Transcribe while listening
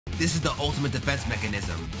This is the ultimate defense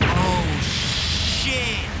mechanism. Oh,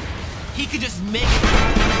 shit! He could just make it.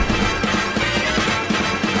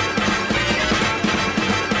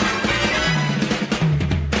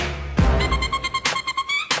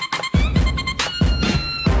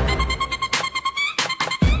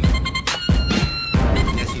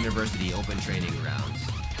 University open training grounds.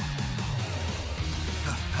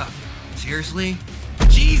 Seriously?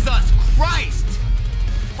 Jesus Christ!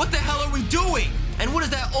 What the hell are we doing? And what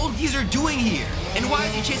is that old geezer doing here? And why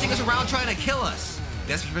is he chasing us around trying to kill us?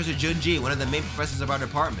 That's Professor Junji, one of the main professors of our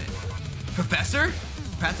department. Professor?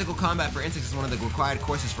 Practical combat for insects is one of the required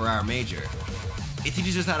courses for our major. It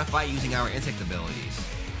teaches us how to fight using our insect abilities.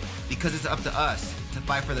 Because it's up to us to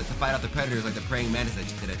fight out the predators like the praying mantis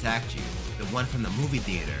that attacked you. The one from the movie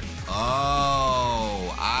theater.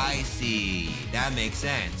 Oh, I see. That makes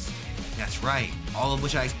sense. That's right. All of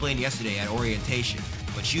which I explained yesterday at orientation.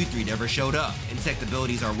 But you three never showed up. Insect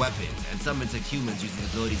abilities are weapons, and some insect humans use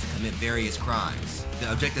these abilities to commit various crimes.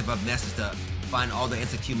 The objective of Nest is to find all the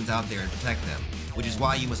insect humans out there and protect them, which is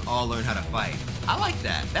why you must all learn how to fight. I like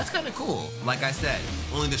that. That's kind of cool. Like I said,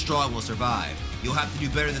 only the strong will survive. You'll have to do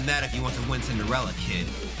better than that if you want to win Cinderella, kid.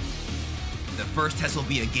 The first test will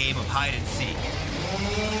be a game of hide and seek.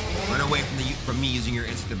 Run away from me using your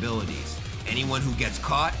insect abilities. Anyone who gets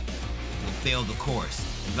caught will fail the course,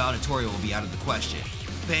 and valedictorian will be out of the question.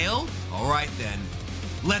 Fail? Alright then.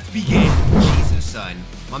 Let's begin. Jesus, son.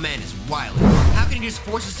 My man is wild. How can he just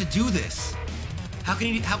force us to do this? How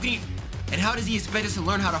does he expect us to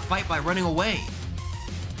learn how to fight by running away?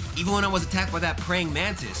 Even when I was attacked by that praying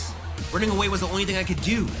mantis, running away was the only thing I could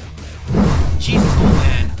do. Jesus, old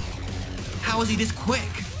man. How is he this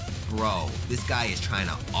quick? Bro, this guy is trying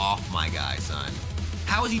to off my guy, son.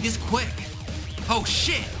 How is he this quick? Oh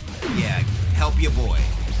shit! Yeah, help your boy.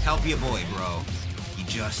 Help your boy, bro. He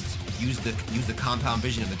just used the compound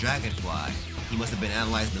vision of the dragonfly. He must have been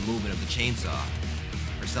analyzing the movement of the chainsaw.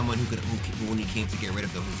 For someone who only came to get rid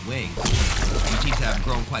of his wings, you seem to have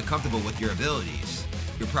grown quite comfortable with your abilities.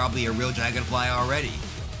 You're probably a real dragonfly already.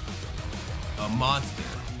 A monster.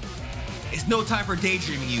 It's no time for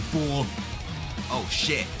daydreaming, you fool. Oh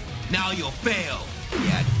shit. Now you'll fail.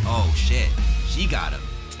 Yeah, oh shit. She got him.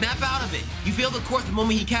 Snap out of it. You fail the course the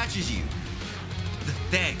moment he catches you.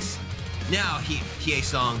 Thanks. Now,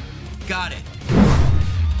 HYEONG. Got it.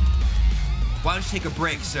 Why don't you take a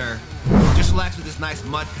break, sir? Just relax with this nice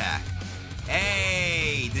mud pack.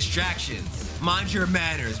 Hey, distractions. Mind your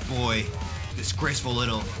manners, boy. Disgraceful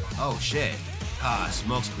little... Oh shit.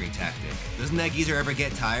 Smokescreen tactic. Doesn't that geezer ever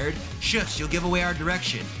get tired? Shush, you'll give away our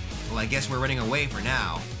direction. Well, I guess we're running away for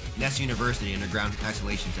now. Nest University Underground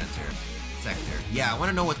Isolation Sector. Yeah, I want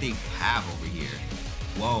to know what they have over here.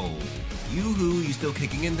 Whoa. Yoo-hoo, you still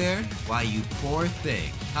kicking in there? Why, you poor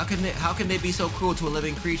thing. How can they be so cruel to a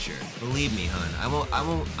living creature? Believe me, hun.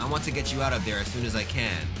 I want to get you out of there as soon as I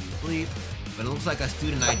can. Bleep. But it looks like a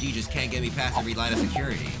student ID just can't get me past every line of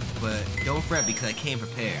security. But don't fret because I came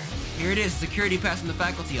prepared. Here it is, security pass from the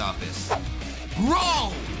faculty office.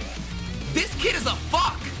 Bro! This kid is a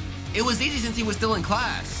fuck! It was easy since he was still in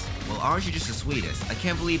class. Well, aren't you just the sweetest? I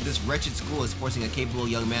can't believe this wretched school is forcing a capable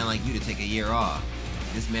young man like you to take a year off.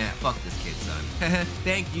 Fuck this kid, son.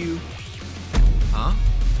 Thank you. Huh?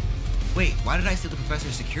 Wait, why did I steal the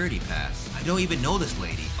professor's security pass? I don't even know this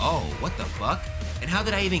lady. Oh, what the fuck? And how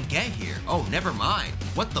did I even get here? Oh, never mind.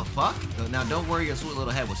 What the fuck? Now don't worry your sweet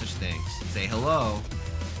little head with such things. Say hello.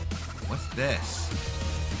 What's this?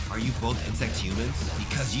 Are you both insect humans?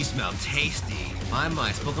 Because you smell tasty.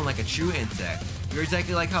 My, spoken like a true insect. You're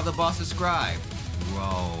exactly like how the boss described.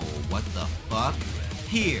 Bro, what the fuck?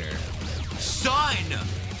 Here. Son!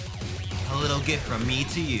 A little gift from me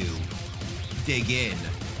to you. Dig in.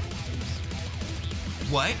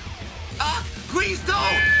 What? Ah! Please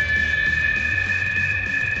don't!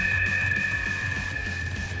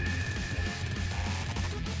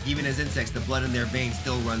 Even as insects, the blood in their veins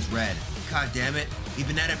still runs red. God damn it, we've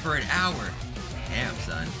been at it for an hour. Damn,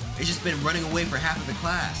 son. It's just been running away for half of the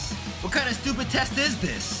class. What kind of stupid test is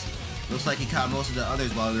this? Looks like he caught most of the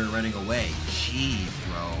others while we were running away. Jeez,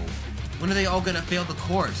 bro. When are they all gonna fail the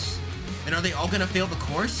course? And are they all gonna fail the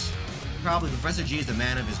course? Probably. Professor G is the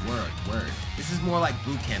man of his word. This is more like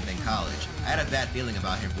boot camp than college. I had a bad feeling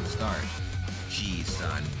about him from the start. Jeez,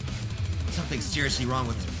 son. Something's seriously wrong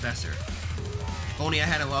with this professor. If only I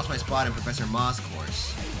hadn't lost my spot in Professor Ma's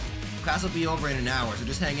course. Class will be over in an hour, so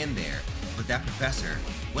just hang in there. But that professor,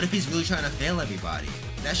 what if he's really trying to fail everybody?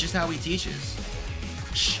 That's just how he teaches.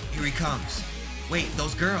 Shh, here he comes. Wait,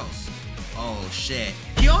 those girls. Oh shit.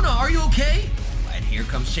 Fiona, are you okay? And here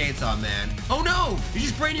comes Chainsaw Man. Oh no! Did you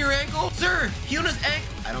sprain your ankle? Sir, Fiona's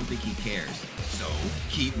ankle. I don't think he cares. So,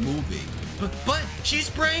 keep moving. But she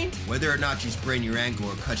sprained? Whether or not you sprain your ankle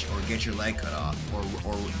or get your leg cut off,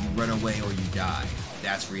 or you run away or you die,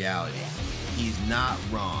 that's reality. He's not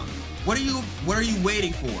wrong. What are you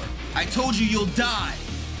waiting for? I told you you'll die.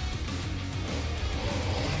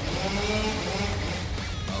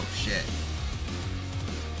 Oh shit.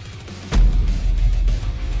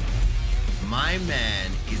 My man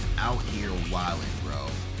is out here wilding, bro.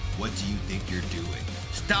 What do you think you're doing?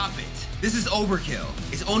 Stop it! This is overkill.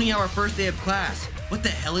 It's only our first day of class. What the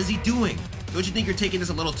hell is he doing? Don't you think you're taking this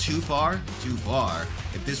a little too far? Too far?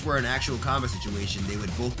 If this were an actual combat situation, they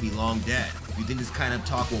would both be long dead. You think this kind of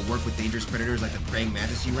talk will work with dangerous predators like the praying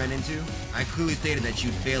mantis you ran into? I clearly stated that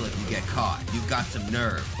you'd fail if you get caught. You've got some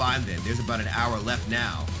nerve. Fine then, there's about an hour left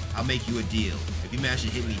now. I'll make you a deal. If you manage to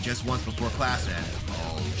hit me just once before class ends.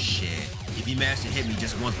 Oh shit. If you manage to hit me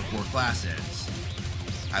just once before class ends,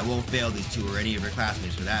 I won't fail these two or any of your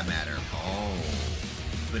classmates for that matter. Oh.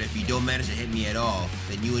 But if you don't manage to hit me at all,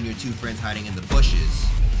 then you and your two friends hiding in the bushes,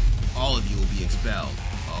 all of you will be expelled.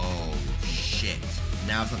 Oh shit.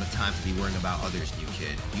 Now it's not the time to be worrying about others, new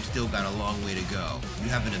kid. You still got a long way to go. You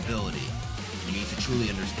have an ability. You need to truly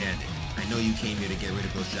understand it. I know you came here to get rid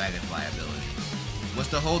of those dragonfly abilities. What's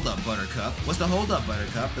the holdup, Buttercup? What's the holdup,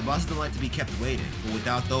 Buttercup? The bosses don't like to be kept waiting, but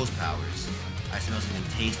without those powers, I smell something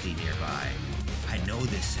tasty nearby. I know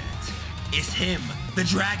this scent. It's him, the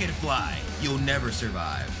dragonfly. You'll never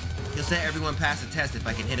survive. He'll set everyone past the test if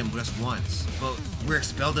I can hit him just once. But we're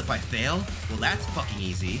expelled if I fail? Well, that's fucking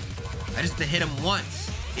easy. I just have to hit him once.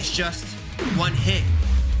 It's just one hit.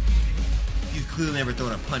 You've clearly never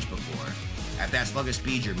thrown a punch before. At that sluggish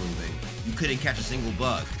speed you're moving, you couldn't catch a single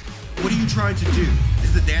bug. What are you trying to do?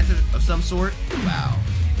 Is the dance of some sort? Wow,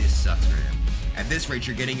 this sucks for him. At this rate,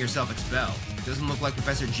 you're getting yourself expelled. It doesn't look like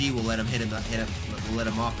Professor G will let him let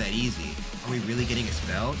him off that easy. Are we really getting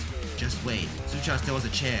expelled? Just wait. Succhan still has a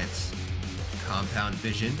chance. Compound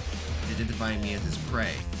vision, identifying me as his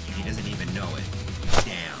prey. He doesn't even know it.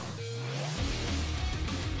 Damn.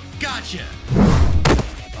 Gotcha!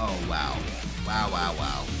 Oh wow.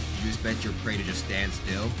 Wow. You expect your prey to just stand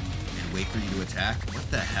still and wait for you to attack? What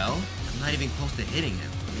the hell? I'm not even close to hitting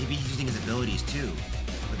him. Maybe he's using his abilities too.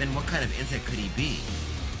 But then what kind of insect could he be?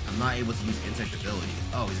 I'm not able to use insect abilities.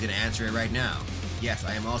 Oh, he's gonna answer it right now. Yes,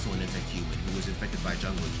 I am also an insect human who was infected by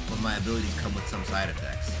jungle, but my abilities come with some side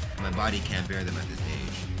effects. My body can't bear them at this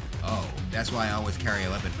age. Oh, that's why I always carry a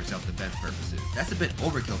weapon for self-defense purposes. That's a bit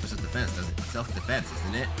overkill for self-defense,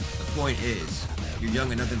 isn't it? The point is, you're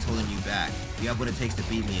young and nothing's holding you back. You have what it takes to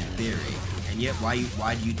beat me in theory. And yet, why do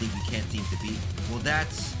you think you can't seem to beat me? Well,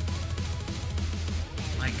 that's...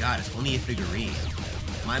 My god, it's only a figurine.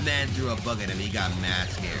 My man threw a bug at him and he got mad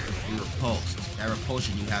scared. He repulsed. That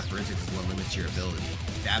repulsion you have for insects is what limits your ability.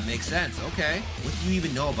 That makes sense, okay. What do you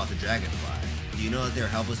even know about the dragonfly? Do you know that they're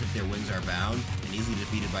helpless if their wings are bound and easily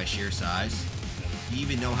defeated by sheer size? Do you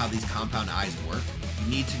even know how these compound eyes work? You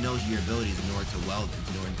need to know your abilities in order to wield them.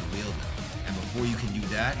 And before you can do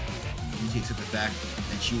that, you need to accept the fact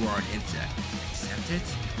that you are an insect. Accept it?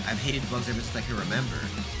 I've hated bugs ever since I can remember.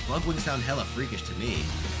 Bug wings sound hella freakish to me.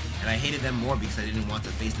 And I hated them more because I didn't want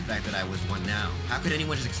to face the fact that I was one now. How could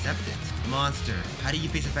anyone just accept it? Monster. How do you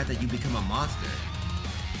face the fact that you become a monster?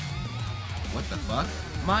 What the fuck?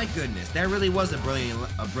 My goodness, that really was a brilliant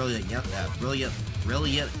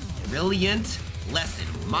lesson.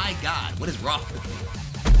 My god, what is wrong with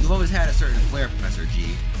you? You've always had a certain flair, Professor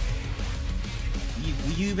G.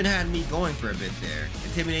 You even had me going for a bit there,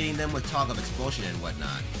 intimidating them with talk of expulsion and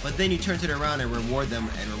whatnot. But then you turned it around and reward them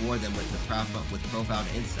with profound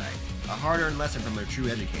insight. A hard-earned lesson from a true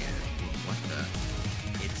educator. What the?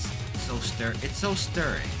 It's so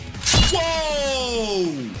stirring. Whoa!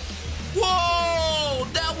 Whoa!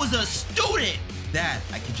 That was a student! That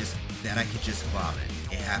I could just vomit.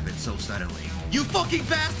 It happened so suddenly. You fucking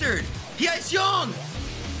bastard! HYEONG!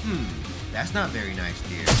 That's not very nice,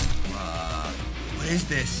 dear. What is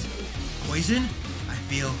this? Poison? I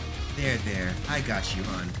feel... There. I got you,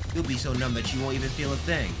 hon. You'll be so numb that you won't even feel a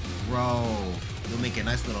thing. Bro, you'll make a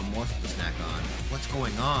nice little morsel to snack on. What's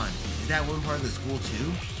going on? Is that one part of the school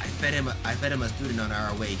too? I fed him a student on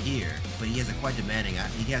our way here, but he has quite a demanding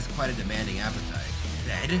appetite.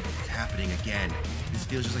 Fed? It's happening again. This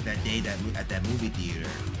feels just like that day at that movie theater.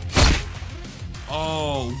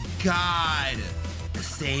 Oh God! The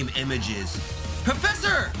same images.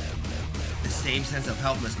 Professor! The same sense of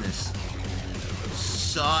helplessness.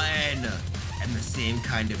 Son! And the same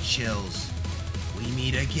kind of chills. We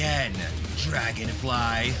meet again, Dragonfly.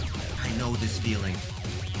 I know this feeling.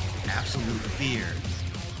 Absolute fear.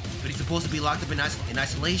 But he's supposed to be locked up in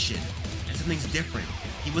isolation. And something's different.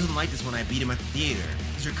 He wasn't like this when I beat him at the theater.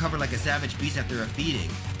 Just recover like a savage beast after a feeding.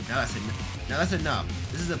 Now that's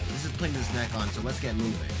enough. This is putting the snack on, so let's get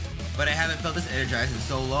moving. But I haven't felt this energized in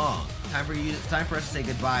so long. Time for us to say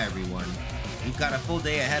goodbye, everyone. We've got a full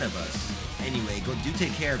day ahead of us. Anyway, do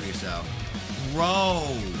take care of yourself. Bro!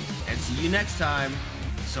 And see you next time.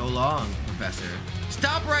 So long, Professor.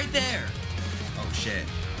 Stop right there! Oh shit.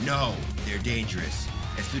 No, they're dangerous.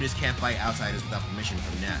 And students can't fight outsiders without permission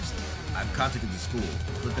from Nest. I've contacted the school.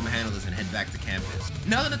 Let them handle this and head back to campus.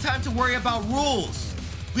 Now's not the time to worry about rules!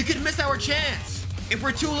 We could miss our chance! If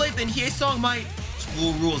we're too late, then HYEONG might...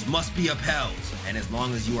 School rules must be upheld. And as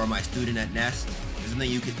long as you are my student at Nest, there's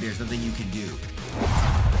nothing you can do.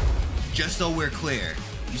 Just so we're clear,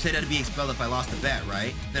 you said I'd be expelled if I lost the bet,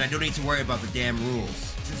 right? Then I don't need to worry about the damn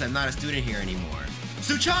rules, since I'm not a student here anymore.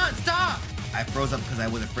 Succhan, stop! I froze up because I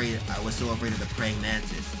was so afraid of the praying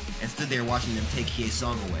mantis, and stood there watching them take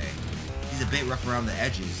HYEONG away. He's a bit rough around the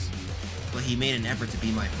edges, but he made an effort to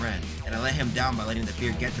be my friend, and I let him down by letting the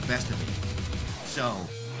fear get the best of me. So,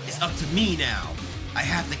 it's up to me now. I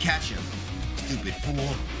have to catch him. Stupid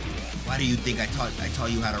fool. Why do you think I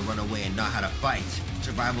taught you how to run away and not how to fight?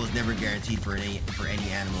 Survival is never guaranteed for any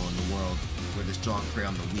animal in the world where the strong prey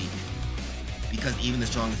on the weak. Because even the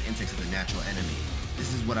strongest insects is a natural enemy.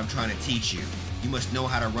 This is what I'm trying to teach you. You must know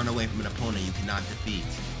how to run away from an opponent you cannot defeat.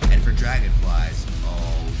 And for dragonflies,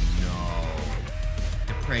 oh no.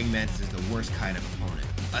 The praying mantis is the worst kind of opponent.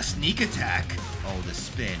 A sneak attack? Oh, the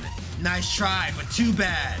spin. Nice try, but too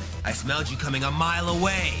bad. I smelled you coming a mile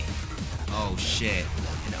away. Oh shit.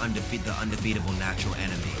 The undefeatable natural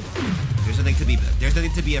enemy. There's nothing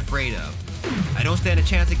to be afraid of. I don't stand a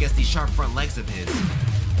chance against these sharp front legs of his.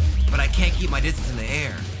 But I can't keep my distance in the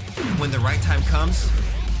air. And when the right time comes,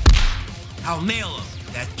 I'll nail him.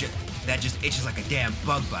 That just itches like a damn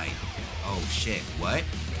bug bite. Oh shit, what?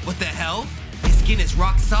 What the hell? His skin is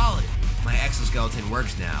rock solid. My exoskeleton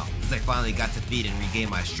works now, since I finally got to feed and regain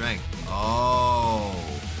my strength. Oh,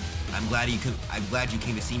 I'm glad you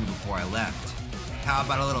came to see me before I left. How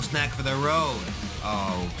about a little snack for the road?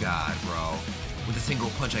 Oh god, bro. With a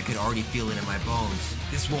single punch I could already feel it in my bones.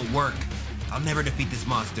 This won't work. I'll never defeat this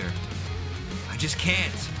monster. I just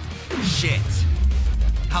can't. Shit.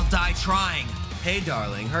 I'll die trying. Hey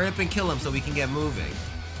darling, hurry up and kill him so we can get moving.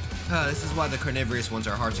 This is why the carnivorous ones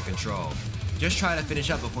are hard to control. Just try to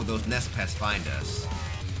finish up before those nest pests find us.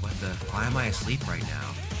 What the? Why am I asleep right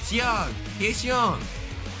now? Xiang! HYEONG!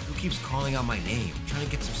 Who keeps calling out my name? I'm trying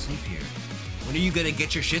to get some sleep here. When are you gonna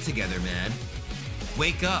get your shit together, man?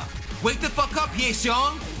 Wake up! Wake the fuck up,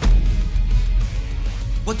 HYEONG!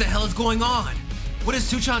 What the hell is going on? What is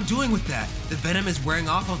Succhan doing with that? The venom is wearing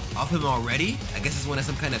off him already? I guess this one has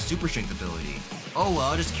some kind of super strength ability. Oh well,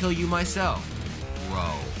 I'll just kill you myself.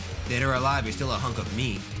 Bro, dead or alive, you're still a hunk of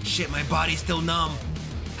meat. Shit, my body's still numb.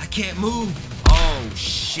 I can't move. Oh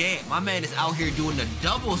shit, my man is out here doing the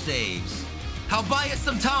double saves. I'll buy us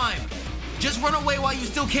some time. Just run away while you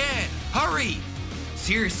still can. Hurry!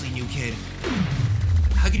 Seriously, new kid.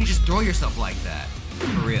 How can you just throw yourself like that?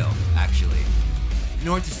 For real, actually. In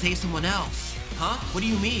order to save someone else. Huh? What do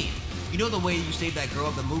you mean? You know the way you saved that girl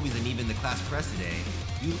at the movies and even the class press today.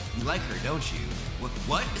 You like her, don't you?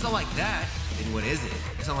 What? It's not like that. Then what is it?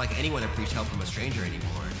 It's not like anyone appreciates help from a stranger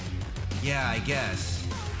anymore. Yeah, I guess.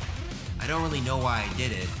 I don't really know why I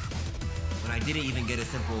did it. When I didn't even get a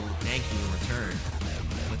simple thank you in return.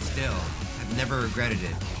 But still, I've never regretted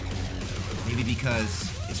it. Maybe because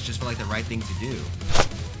it's just like the right thing to do.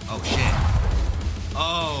 Oh shit.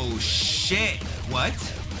 Oh shit. What?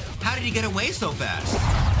 How did he get away so fast?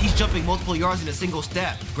 He's jumping multiple yards in a single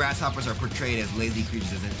step. Grasshoppers are portrayed as lazy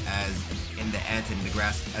creatures as in the ant and the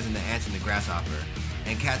grasshopper.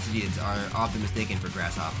 And katydids are often mistaken for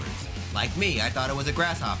grasshoppers. Like me, I thought it was a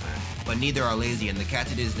grasshopper. But neither are lazy, and the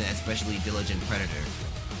katydid is an especially diligent predator.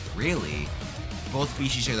 Really? Both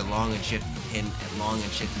species share the long and shift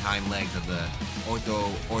hind legs of the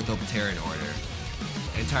orthopteran order,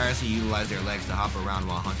 and tirelessly utilize their legs to hop around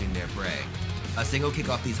while hunting their prey. A single kick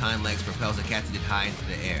off these hind legs propels a katydid high into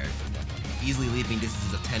the air, easily leaping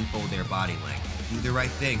distances of tenfold their body length. Do the right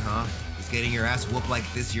thing, huh? Is getting your ass whooped like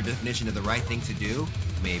this your definition of the right thing to do?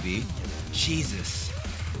 Maybe. Jesus.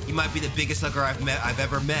 You might be the biggest sucker I've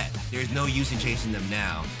ever met. There's no use in chasing them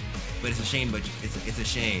now. But it's a shame, it's a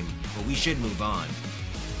shame. But we should move on.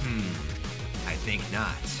 I think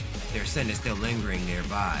not. Their scent is still lingering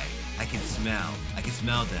nearby. I can smell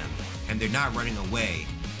them. And they're not running away.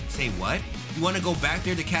 Say what? You want to go back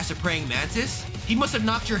there to catch a praying mantis? He must have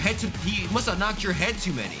knocked your head too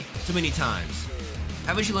many times.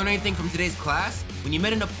 Haven't you learned anything from today's class? When you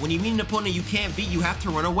meet an opponent you can't beat, you have to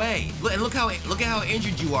run away. And look at how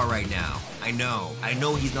injured you are right now. I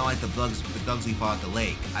know he's not like the thugs we fought at the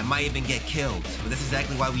lake. I might even get killed, but that's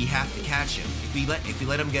exactly why we have to catch him. If we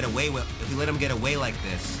let him get away like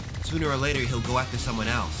this, sooner or later he'll go after someone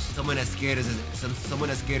else. Someone as scared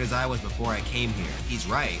as I was before I came here. He's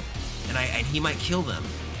right, and he might kill them.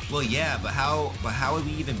 Well, yeah, but how would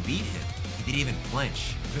we even beat him? He didn't even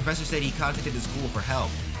flinch. The professor said he contacted the school for help,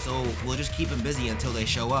 so we'll just keep him busy until they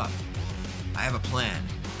show up. I have a plan.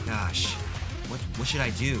 Gosh, what should I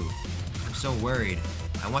do? I'm so worried.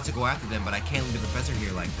 I want to go after them, but I can't leave the professor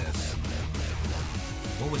here like this.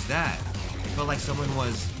 What was that? It felt like someone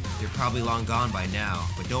was... They're probably long gone by now,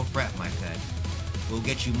 but don't fret, my pet. We'll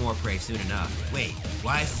get you more prey soon enough. Wait,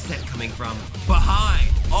 why is the scent coming from behind?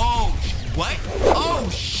 Oh, what? Oh,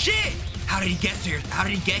 shit! How did he get here? How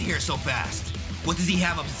did he get here so fast? What does he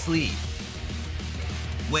have up his sleeve?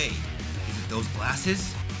 Wait, is it those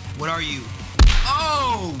glasses? What are you?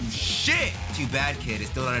 Oh, shit! Too bad, kid. It's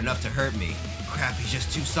still not enough to hurt me. Crap, he's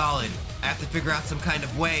just too solid. I have to figure out some kind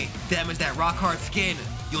of way to damage that rock-hard skin.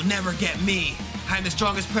 You'll never get me. I'm the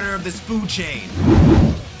strongest predator of this food chain.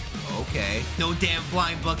 Okay. No damn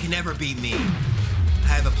flying bug can ever beat me. I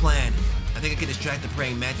have a plan. I think I can distract the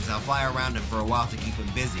praying mantis. I'll fly around him for a while to keep him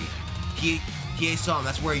busy. HYEONG,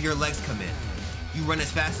 that's where your legs come in. You run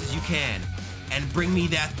as fast as you can, and bring me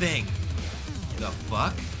that thing. The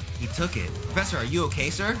fuck? He took it. Professor, are you okay,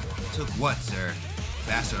 sir? Took what, sir?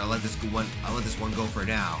 Bastard, I'll let this one go for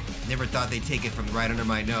now. Never thought they'd take it from right under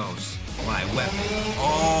my nose. My weapon.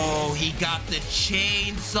 Oh, he got the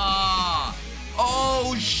chainsaw.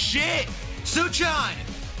 Oh, shit. Succhan,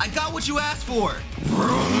 I got what you asked for.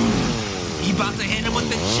 He about to hit him with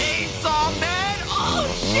the chainsaw, man. Oh,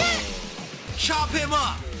 shit. Chop him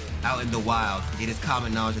up. Out in the wild, it is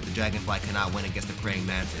common knowledge that the dragonfly cannot win against the praying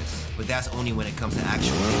mantis. But that's only when it comes to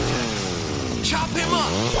actual attacks. Chop him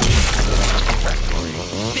up!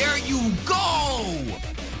 There you go!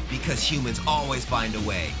 Because humans always find a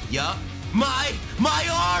way. Yup. My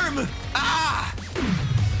arm! Ah!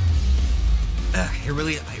 It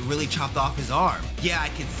really chopped off his arm. Yeah, I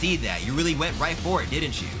can see that. You really went right for it,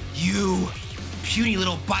 didn't you? You puny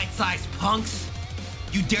little bite-sized punks!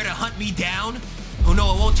 You dare to hunt me down? Oh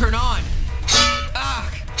no, it won't turn on!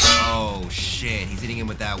 Ah! Oh shit, he's hitting him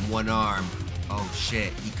with that one arm. Oh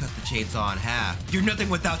shit, he cut the chainsaw in half. You're nothing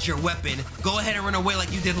without your weapon. Go ahead and run away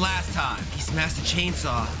like you did last time. He smashed the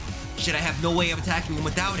chainsaw. Shit, I have no way of attacking him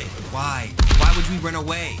without it. Why? Why would we run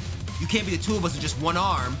away? You can't be the two of us with just one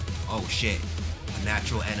arm. Oh shit, a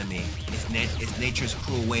natural enemy. It's nature's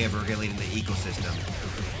cruel way of regulating the ecosystem.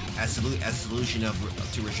 As a solution to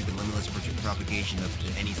restrict the limitless propagation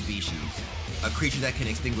of any species. A creature that can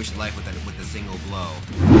extinguish life with a single blow.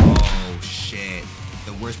 Oh shit.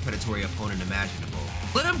 The worst predatory opponent imaginable.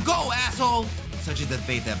 Let him go, asshole! Such is the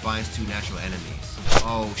fate that binds two natural enemies.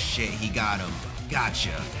 Oh shit, he got him.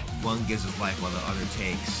 Gotcha. One gives his life while the other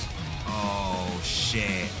takes. Oh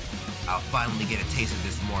shit. I'll finally get a taste of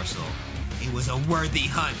this morsel. It was a worthy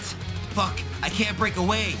hunt. Fuck, I can't break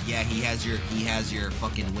away. Yeah, he has your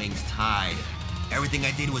fucking wings tied. Everything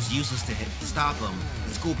I did was useless to stop him.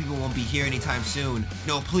 The school people won't be here anytime soon.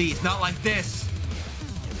 No, please, not like this.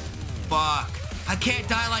 Fuck, I can't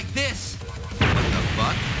die like this. What the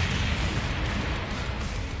fuck?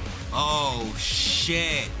 Oh,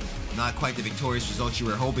 shit. Not quite the victorious result you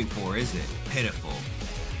were hoping for, is it? Pitiful.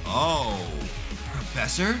 Oh,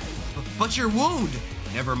 Professor? But your wound.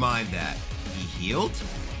 Never mind that. He healed?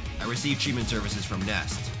 I received treatment services from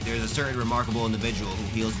Nest. There's a certain remarkable individual who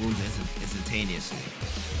heals wounds instantaneously.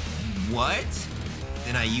 What?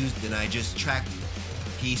 Then I just tracked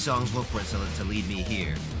HYEONG's footprints to lead me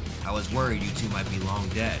here. I was worried you two might be long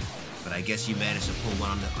dead, but I guess you managed to pull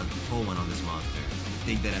one on this monster. You'd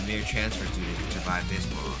think that a mere transfer student could survive this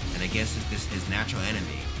long, and I guess it's his natural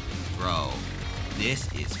enemy. Bro, this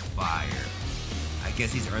is fire. I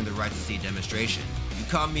guess he's earned the right to see a demonstration. You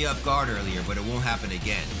caught me off guard earlier, but it won't happen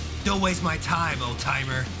again. Don't waste my time,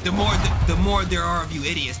 old-timer. The more there are of you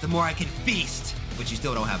idiots, the more I can feast. But you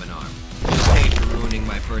still don't have an arm. You'll pay for ruining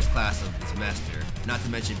my first class of the semester. Not to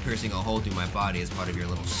mention piercing a hole through my body as part of your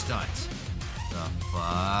little stunt. The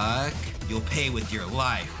fuck? You'll pay with your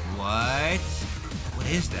life. What? What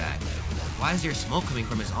is that? Why is there smoke coming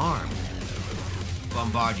from his arm?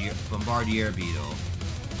 Bombardier beetle.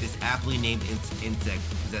 This aptly named insect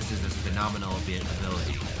possesses this phenomenal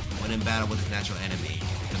ability. When in battle with its natural enemy,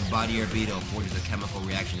 the Bombardier beetle forges a chemical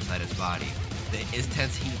reaction inside its body. The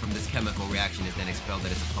intense heat from this chemical reaction is then expelled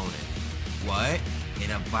at its opponent. What?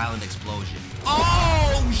 In a violent explosion.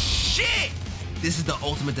 Oh shit! This is the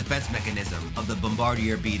ultimate defense mechanism of the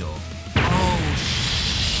Bombardier beetle. Oh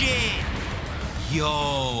shit!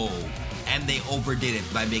 Yo! And they overdid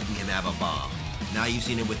it by making him have a bomb. Now you've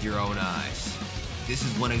seen it with your own eyes. This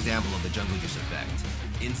is one example of the jungle juice effect.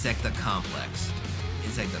 Insecta complex.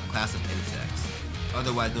 Insect, a class of insects,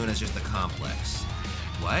 otherwise known as just the complex.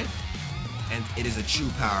 What? And it is a true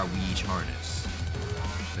power we each harness.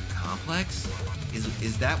 The complex?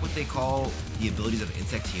 Is that what they call the abilities of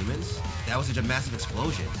insect humans? That was such a massive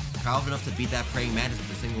explosion, powerful enough to beat that praying mantis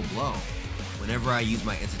with a single blow. Whenever I use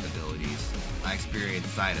my insect abilities, I experience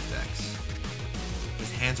side effects.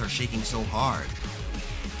 His hands are shaking so hard.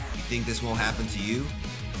 You think this won't happen to you?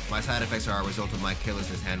 My side effects are a result of my careless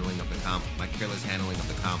handling of the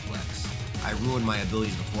complex. I ruined my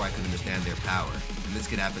abilities before I could understand their power, and this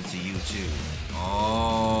could happen to you too.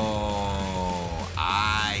 Oh,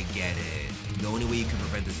 I get it. The only way you can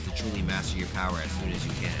prevent this is to truly master your power as soon as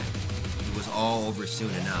you can. It was all over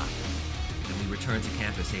soon enough, and we returned to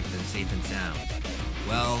campus safe and sound.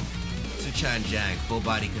 Well, Succhan Jang, full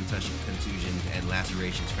body contusions and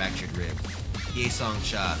lacerations, fractured ribs. HYEONG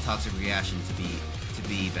Cha, toxic reaction to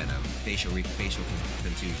bee venom, facial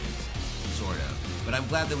contusions, sort of. But I'm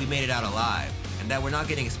glad that we made it out alive, and that we're not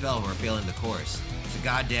getting expelled or failing the course. It's a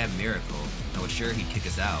goddamn miracle. I was sure he'd kick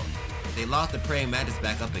us out. They locked the praying mantis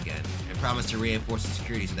back up again, and promised to reinforce the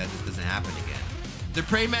security so that this doesn't happen again. The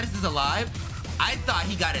praying mantis is alive? I thought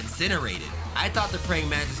he got incinerated. I thought the praying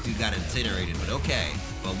mantis dude got incinerated, but okay.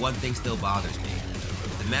 But one thing still bothers me.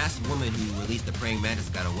 The masked woman who released the praying mantis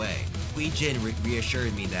got away. Hui Jin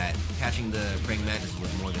reassured me that catching the praying mantis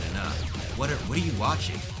was more than enough. What are you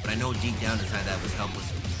watching? But I know deep down inside that was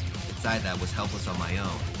helpless on my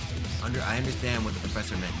own. I understand what the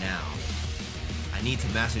professor meant now. I need to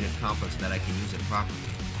master this complex so that I can use it properly.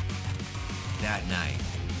 That night.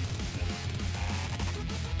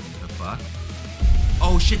 The fuck?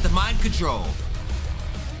 Oh shit, the mind control!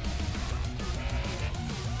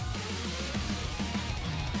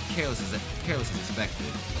 Careless as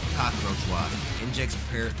expected. Cockroach wasp injects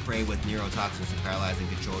prey with neurotoxins to paralyze and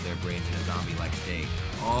control their brains in a zombie-like state.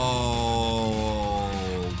 Oh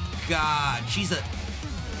god,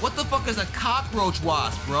 what the fuck is a cockroach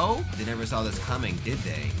wasp, bro? They never saw this coming, did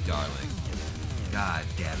they, darling? God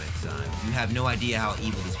damn it, son. You have no idea how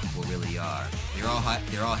evil these people really are. They're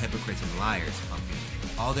all hypocrites and liars, pumpkin.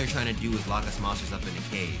 All they're trying to do is lock us monsters up in a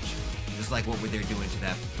cage. Just like what were they doing to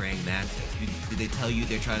that praying mantis. Did they tell you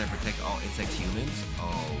they're trying to protect all insect humans?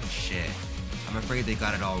 Oh shit. I'm afraid they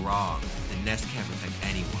got it all wrong. The nest can't protect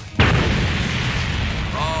anyone.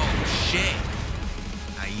 Oh shit.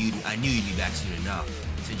 I knew you'd be back soon enough.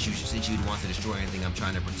 Since you'd want to destroy anything I'm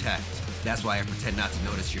trying to protect. That's why I pretend not to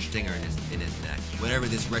notice your stinger in his neck. Whatever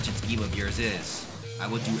this wretched scheme of yours is, I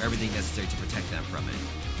will do everything necessary to protect them from it.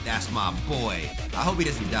 That's my boy. I hope he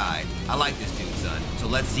doesn't die. I like this dude, son. So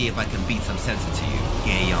let's see if I can beat some sense into you.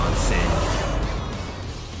 HYEONG EUN.